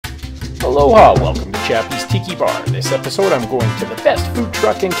Aloha, welcome to Chappy's Tiki Bar. This episode I'm going to the best food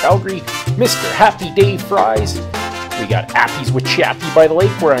truck in Calgary, Mr. Happy Day Fries. We got Appies with Chappy by the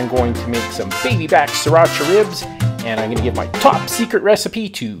lake where I'm going to make some baby back Sriracha ribs, and I'm going to give my top secret recipe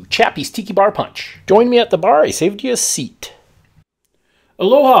to Chappy's Tiki Bar Punch. Join me at the bar, I saved you a seat.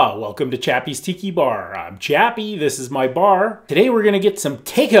 Aloha, welcome to Chappy's Tiki Bar. I'm Chappy, this is my bar. Today we're going to get some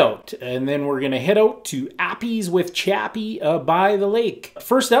takeout, and then we're going to head out to Appies with Chappy by the lake.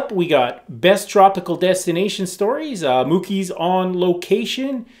 First up, we got Best Tropical Destination Stories. Mookie's on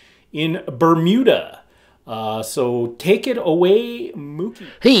location in Bermuda. So take it away, Mookie.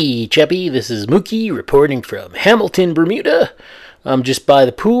 Hey, Chappy, this is Mookie reporting from Hamilton, Bermuda. I'm just by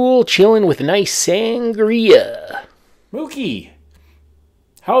the pool, chilling with a nice sangria. Mookie,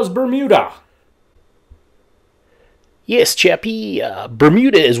 how's Bermuda? Yes, Chappy,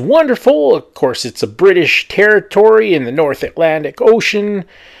 Bermuda is wonderful. Of course, it's a British territory in the North Atlantic Ocean,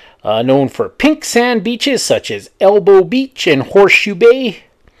 known for pink sand beaches such as Elbow Beach and Horseshoe Bay.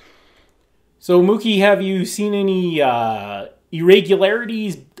 So, Mookie, have you seen any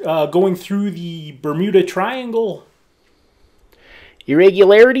irregularities going through the Bermuda Triangle?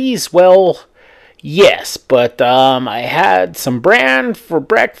 Irregularities? Well, yes, but I had some bran for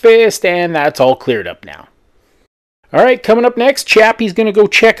breakfast, and that's all cleared up now. All right, coming up next, Chappy's going to go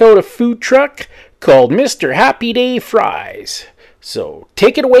check out a food truck called Mr. Happy Day Fries. So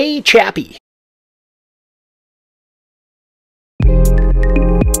take it away, Chappy.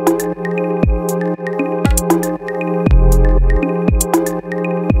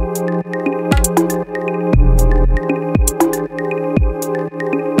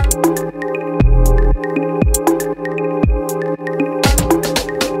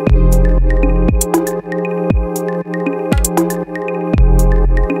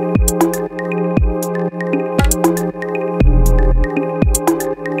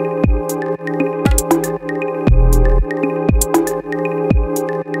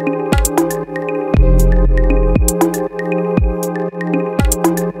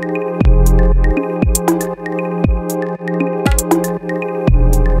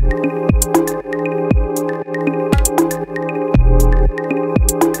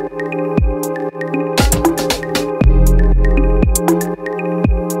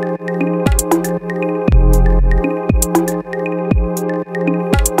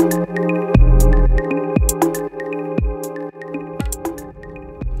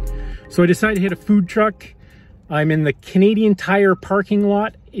 So I decided to hit a food truck. I'm in the Canadian Tire parking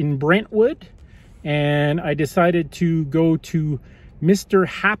lot in Brentwood, and I decided to go to Mr.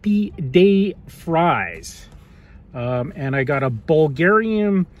 Happy Day Fries. And I got a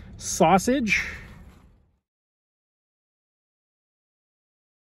Bulgarian sausage.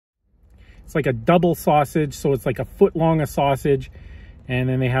 It's like a double sausage, so it's like a foot long a sausage, and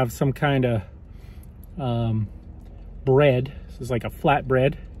then they have some kind of bread. So it's like a flat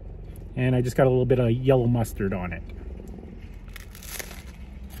bread. And I just got a little bit of yellow mustard on it.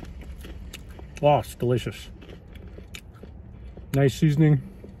 Oh, it's delicious. Nice seasoning.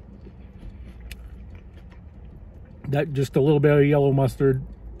 That just a little bit of yellow mustard,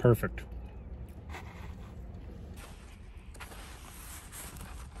 perfect.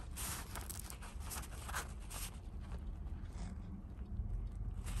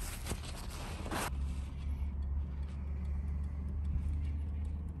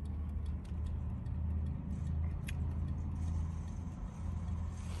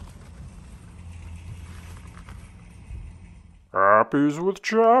 Appies with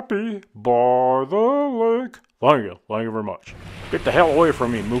Chappy by the lake. Thank you very much. Get the hell away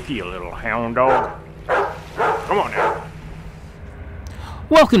from me, Mookie, you little hound dog. Come on now.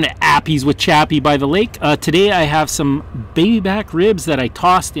 Welcome to Appies with Chappy by the lake. Today I have some baby back ribs that I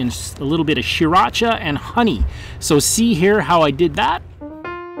tossed in a little bit of Sriracha and honey. So see here how I did that.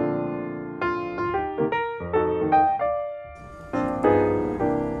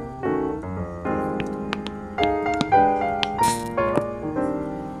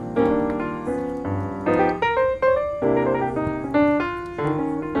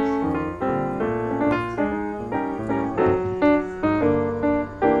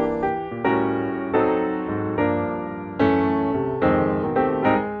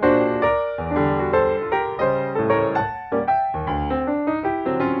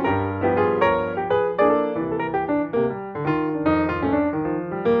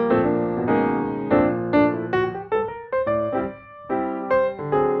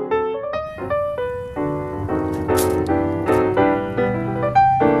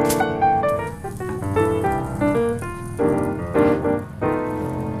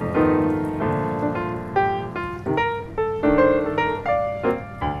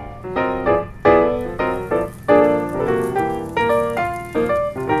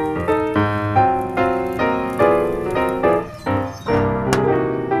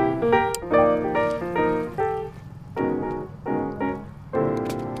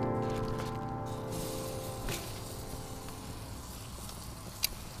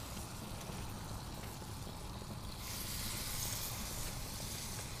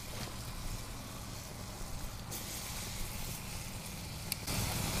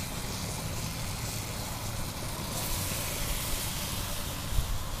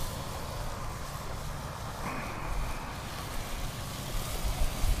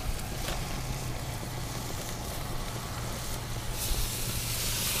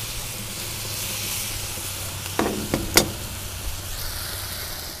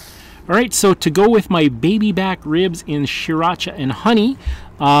 Alright, so to go with my baby back ribs in Sriracha and honey,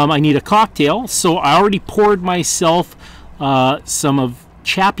 I need a cocktail. So I already poured myself some of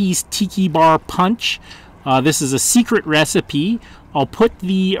Chappy's Tiki Bar Punch. This is a secret recipe. I'll put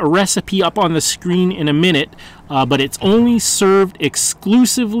the recipe up on the screen in a minute, but it's only served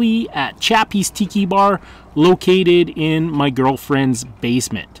exclusively at Chappy's Tiki Bar, located in my girlfriend's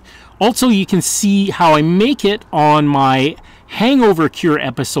basement. Also, you can see how I make it on my hangover cure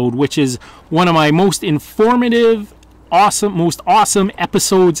episode, which is one of my most informative, most awesome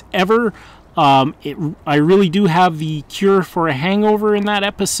episodes ever. I really do have the cure for a hangover in that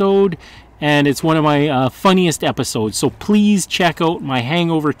episode, and it's one of my funniest episodes. So please check out my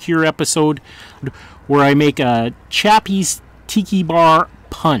hangover cure episode where I make a Chappy's Tiki Bar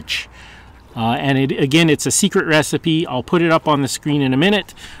Punch. And again, it's a secret recipe. I'll put it up on the screen in a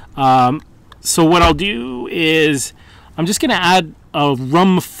minute. So what I'll do is I'm just going to add a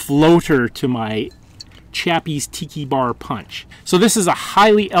rum floater to my Chappy's Tiki Bar Punch. So this is a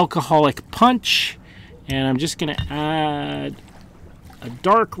highly alcoholic punch, and I'm just going to add a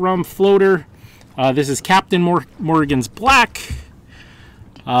dark rum floater. This is Captain Morgan's Black.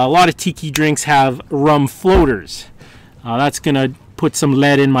 A lot of tiki drinks have rum floaters. That's going to put some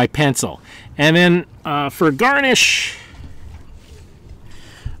lead in my pencil. And then for garnish,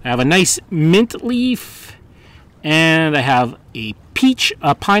 I have a nice mint leaf, and I have a peach,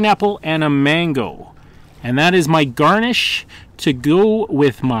 a pineapple, and a mango. And that is my garnish to go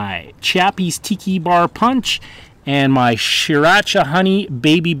with my Chappy's Tiki Bar Punch and my Sriracha Honey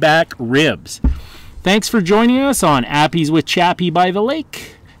Baby Back Ribs. Thanks for joining us on Appies with Chappy by the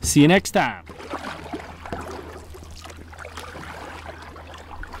Lake. See you next time.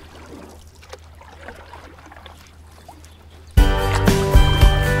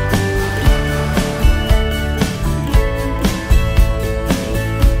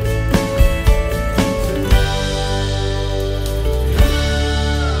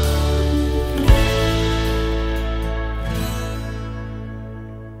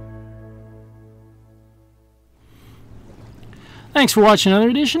 Thanks for watching another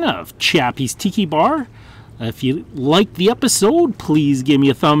edition of Chappy's Tiki Bar. If you liked the episode, please give me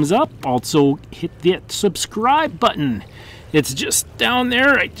a thumbs up. Also, hit that subscribe button. It's just down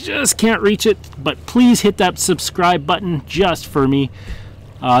there. I just can't reach it. But please hit that subscribe button just for me.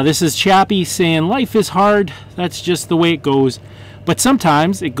 This is Chappy saying life is hard. That's just the way it goes. But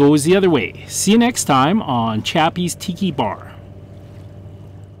sometimes it goes the other way. See you next time on Chappy's Tiki Bar.